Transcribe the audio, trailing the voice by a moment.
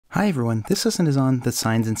Hi everyone, this lesson is on the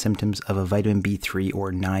signs and symptoms of a vitamin B3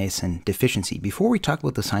 or niacin deficiency. Before we talk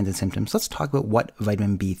about the signs and symptoms, let's talk about what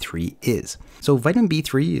vitamin B3 is. So vitamin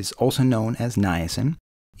B3 is also known as niacin.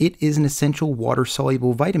 It is an essential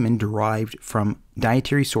water-soluble vitamin derived from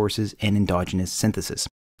dietary sources and endogenous synthesis.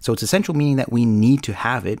 So it's essential meaning that we need to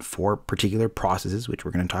have it for particular processes, which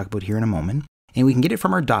we're going to talk about here in a moment. And we can get it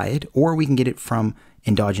from our diet, or we can get it from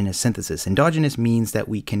endogenous synthesis. Endogenous means that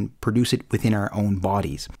we can produce it within our own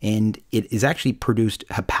bodies. And it is actually produced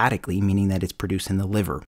hepatically, meaning that it's produced in the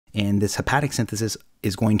liver. And this hepatic synthesis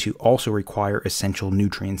is going to also require essential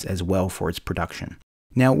nutrients as well for its production.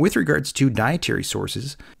 Now, with regards to dietary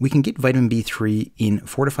sources, we can get vitamin B3 in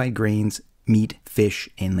fortified grains, meat, fish,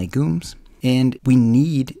 and legumes. And we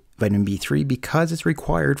need vitamin B3 because it's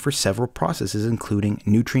required for several processes, including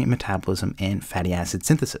nutrient metabolism and fatty acid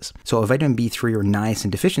synthesis. So a vitamin B3 or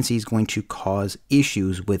niacin deficiency is going to cause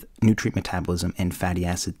issues with nutrient metabolism and fatty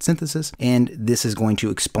acid synthesis, and this is going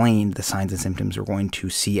to explain the signs and symptoms we're going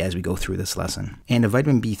to see as we go through this lesson. And a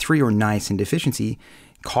vitamin B3 or niacin deficiency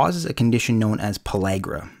causes a condition known as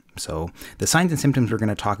pellagra. So the signs and symptoms we're going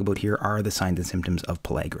to talk about here are the signs and symptoms of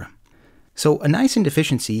pellagra. So a niacin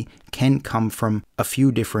deficiency can come from a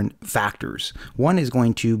few different factors. One is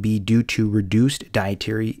going to be due to reduced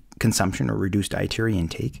dietary consumption or reduced dietary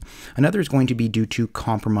intake. Another is going to be due to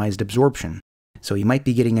compromised absorption. So you might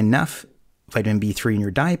be getting enough vitamin B3 in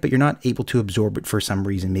your diet, but you're not able to absorb it for some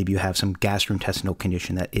reason. Maybe you have some gastrointestinal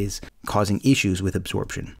condition that is causing issues with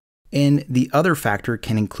absorption. And the other factor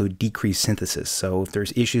can include decreased synthesis. So if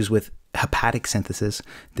there's issues with hepatic synthesis,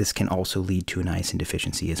 this can also lead to a niacin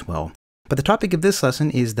deficiency as well. But the topic of this lesson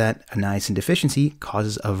is that a niacin deficiency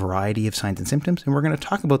causes a variety of signs and symptoms, and we're going to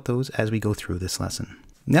talk about those as we go through this lesson.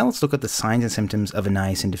 Now let's look at the signs and symptoms of a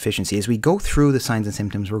niacin deficiency. As we go through the signs and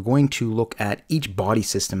symptoms, we're going to look at each body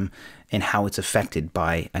system and how it's affected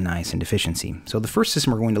by a niacin deficiency. So the first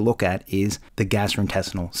system we're going to look at is the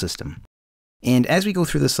gastrointestinal system. And as we go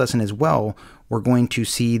through this lesson as well, we're going to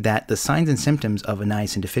see that the signs and symptoms of a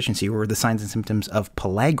niacin deficiency, or the signs and symptoms of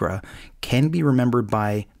pellagra, can be remembered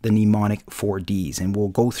by the mnemonic 4 Ds. And we'll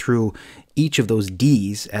go through each of those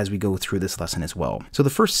Ds as we go through this lesson as well. So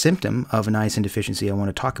the first symptom of a niacin deficiency I want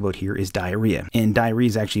to talk about here is diarrhea. And diarrhea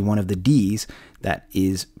is actually one of the Ds that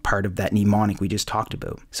is part of that mnemonic we just talked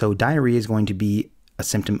about. So diarrhea is going to be a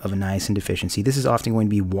symptom of a niacin deficiency. This is often going to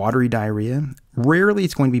be watery diarrhea. Rarely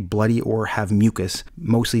it's going to be bloody or have mucus.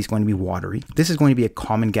 Mostly it's going to be watery. This is going to be a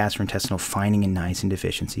common gastrointestinal finding in niacin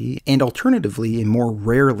deficiency. And alternatively, and more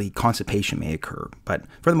rarely, constipation may occur. But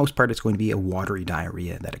for the most part, it's going to be a watery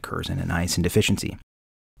diarrhea that occurs in a niacin deficiency.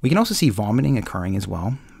 We can also see vomiting occurring as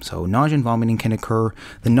well. So nausea and vomiting can occur.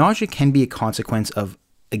 The nausea can be a consequence of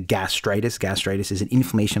a gastritis. Gastritis is an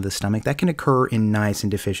inflammation of the stomach that can occur in niacin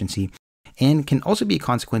deficiency, and can also be a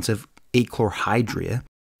consequence of achlorhydria.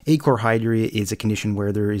 Achlorhydria is a condition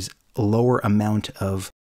where there is a lower amount of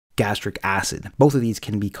gastric acid. Both of these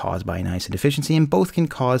can be caused by a niacin deficiency, and both can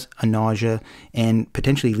cause a nausea and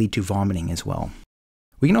potentially lead to vomiting as well.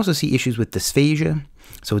 We can also see issues with dysphagia.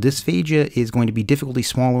 So dysphagia is going to be difficulty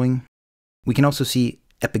swallowing. We can also see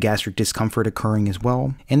epigastric discomfort occurring as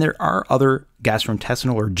well. And there are other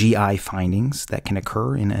gastrointestinal or GI findings that can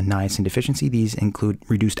occur in a niacin deficiency. These include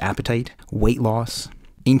reduced appetite, weight loss,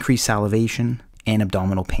 increased salivation, and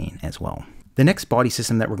abdominal pain as well. The next body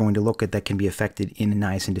system that we're going to look at that can be affected in a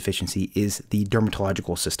niacin deficiency is the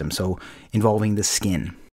dermatological system, so involving the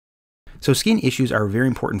skin. So skin issues are very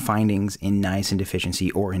important findings in niacin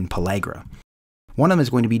deficiency or in pellagra. One of them is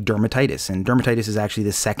going to be dermatitis, and dermatitis is actually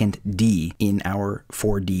the second D in our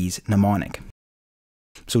 4 Ds mnemonic.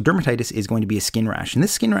 So dermatitis is going to be a skin rash, and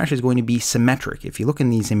this skin rash is going to be symmetric. If you look in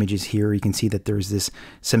these images here, you can see that there's this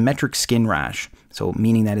symmetric skin rash, so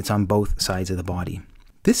meaning that it's on both sides of the body.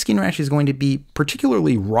 This skin rash is going to be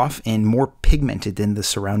particularly rough and more pigmented than the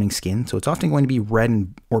surrounding skin, so it's often going to be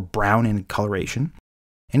red or brown in coloration.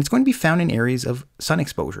 And it's going to be found in areas of sun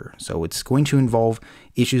exposure. So it's going to involve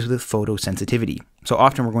issues with photosensitivity. So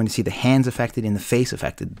often we're going to see the hands affected and the face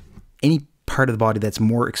affected. Any part of the body that's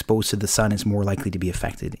more exposed to the sun is more likely to be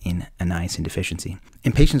affected in a niacin deficiency.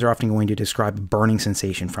 And patients are often going to describe a burning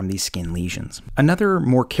sensation from these skin lesions. Another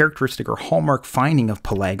more characteristic or hallmark finding of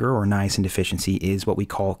pellagra or niacin deficiency is what we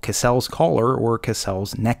call Cassell's collar or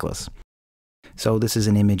Cassell's necklace. So this is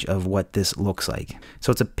an image of what this looks like.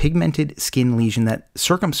 So it's a pigmented skin lesion that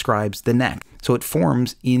circumscribes the neck. So it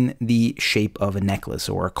forms in the shape of a necklace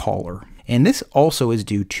or a collar. And this also is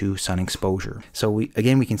due to sun exposure. So we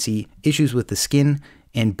can see issues with the skin,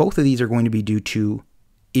 and both of these are going to be due to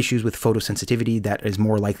issues with photosensitivity that is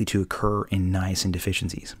more likely to occur in niacin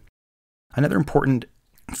deficiencies. Another important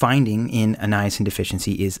finding in a niacin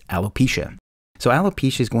deficiency is alopecia. So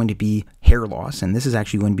alopecia is going to be hair loss, and this is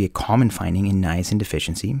actually going to be a common finding in niacin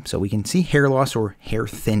deficiency. So we can see hair loss or hair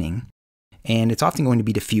thinning, and it's often going to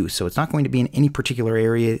be diffuse. So it's not going to be in any particular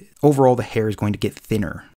area. Overall, the hair is going to get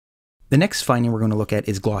thinner. The next finding we're going to look at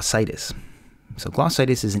is glossitis. So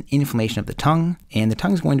glossitis is an inflammation of the tongue, and the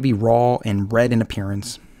tongue is going to be raw and red in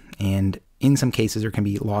appearance, and in some cases there can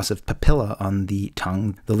be loss of papilla on the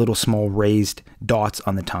tongue. The little small raised dots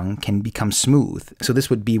on the tongue can become smooth. So this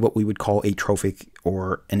would be what we would call atrophic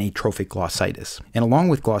or an atrophic glossitis. And along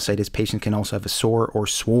with glossitis, patients can also have a sore or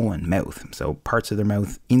swollen mouth. So parts of their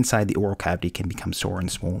mouth inside the oral cavity can become sore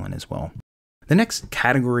and swollen as well. The next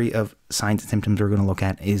category of signs and symptoms we're going to look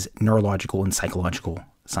at is neurological and psychological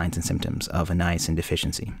signs and symptoms of a niacin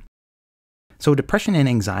deficiency. So depression and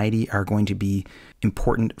anxiety are going to be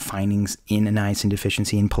important findings in a niacin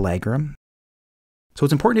deficiency in Pellagra. So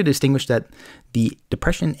it's important to distinguish that the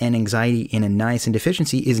depression and anxiety in a niacin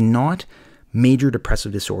deficiency is not major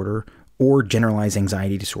depressive disorder or generalized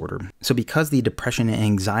anxiety disorder. So because the depression and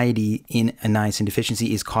anxiety in a niacin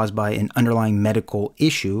deficiency is caused by an underlying medical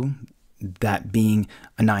issue, that being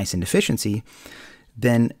a niacin deficiency,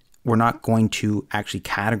 then we're not going to actually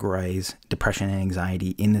categorize depression and anxiety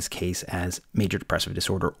in this case as major depressive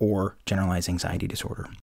disorder or generalized anxiety disorder.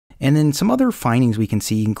 And then some other findings we can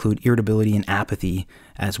see include irritability and apathy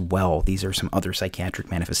as well. These are some other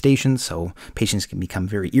psychiatric manifestations. So patients can become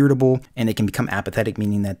very irritable and they can become apathetic,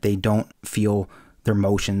 meaning that they don't feel their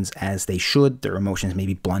emotions as they should. Their emotions may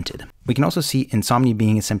be blunted. We can also see insomnia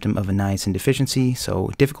being a symptom of a niacin deficiency.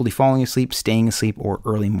 So difficulty falling asleep, staying asleep, or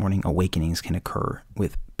early morning awakenings can occur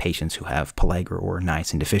with patients who have pellagra or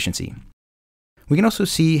niacin deficiency. We can also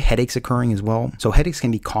see headaches occurring as well. So headaches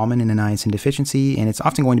can be common in a niacin deficiency, and it's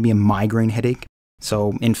often going to be a migraine headache.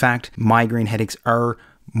 So in fact, migraine headaches are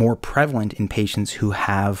more prevalent in patients who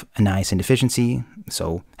have a niacin deficiency.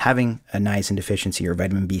 So having a niacin deficiency or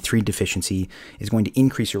vitamin B3 deficiency is going to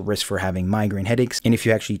increase your risk for having migraine headaches. And if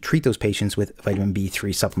you actually treat those patients with vitamin B3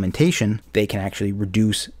 supplementation, they can actually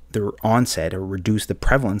reduce their onset or reduce the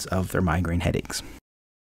prevalence of their migraine headaches.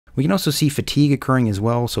 We can also see fatigue occurring as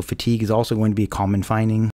well. So fatigue is also going to be a common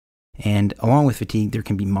finding. And along with fatigue, there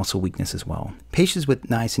can be muscle weakness as well. Patients with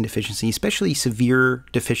niacin deficiency, especially severe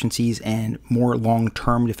deficiencies and more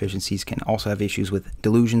long-term deficiencies, can also have issues with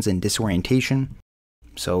delusions and disorientation.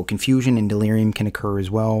 So confusion and delirium can occur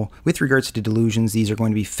as well. With regards to delusions, these are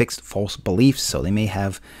going to be fixed false beliefs. So they may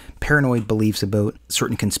have paranoid beliefs about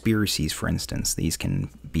certain conspiracies, for instance. These can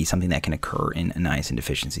be something that can occur in a niacin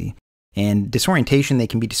deficiency. And disorientation, they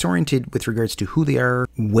can be disoriented with regards to who they are,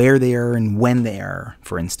 where they are, and when they are,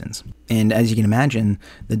 for instance. And as you can imagine,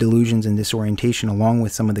 the delusions and disorientation, along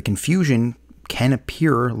with some of the confusion, can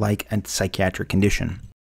appear like a psychiatric condition.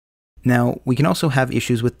 Now, we can also have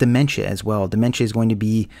issues with dementia as well. Dementia is going to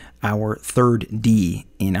be our third D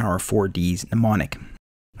in our 4Ds mnemonic.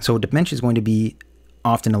 So dementia is going to be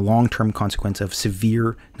often a long-term consequence of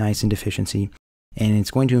severe niacin deficiency, and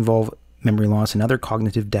it's going to involve memory loss and other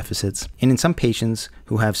cognitive deficits. And in some patients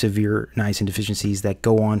who have severe niacin deficiencies that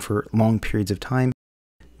go on for long periods of time,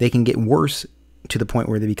 they can get worse to the point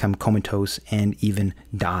where they become comatose and even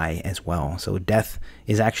die as well. So death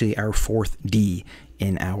is actually our fourth D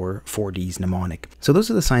in our 4Ds mnemonic. So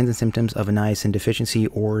those are the signs and symptoms of a niacin deficiency,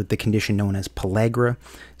 or the condition known as pellagra.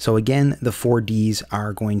 So again, the 4Ds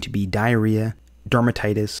are going to be diarrhea,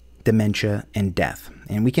 dermatitis, dementia, and death.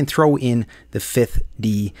 And we can throw in the fifth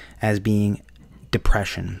D as being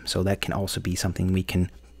depression. So that can also be something we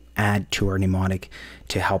can add to our mnemonic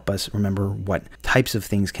to help us remember what types of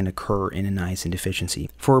things can occur in a niacin deficiency.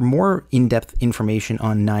 For more in-depth information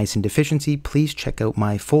on niacin deficiency, please check out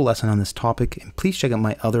my full lesson on this topic, and please check out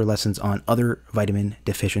my other lessons on other vitamin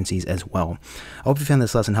deficiencies as well. I hope you found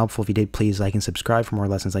this lesson helpful. If you did, please like and subscribe for more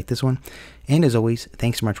lessons like this one. And as always,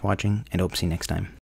 thanks so much for watching, and I hope to see you next time.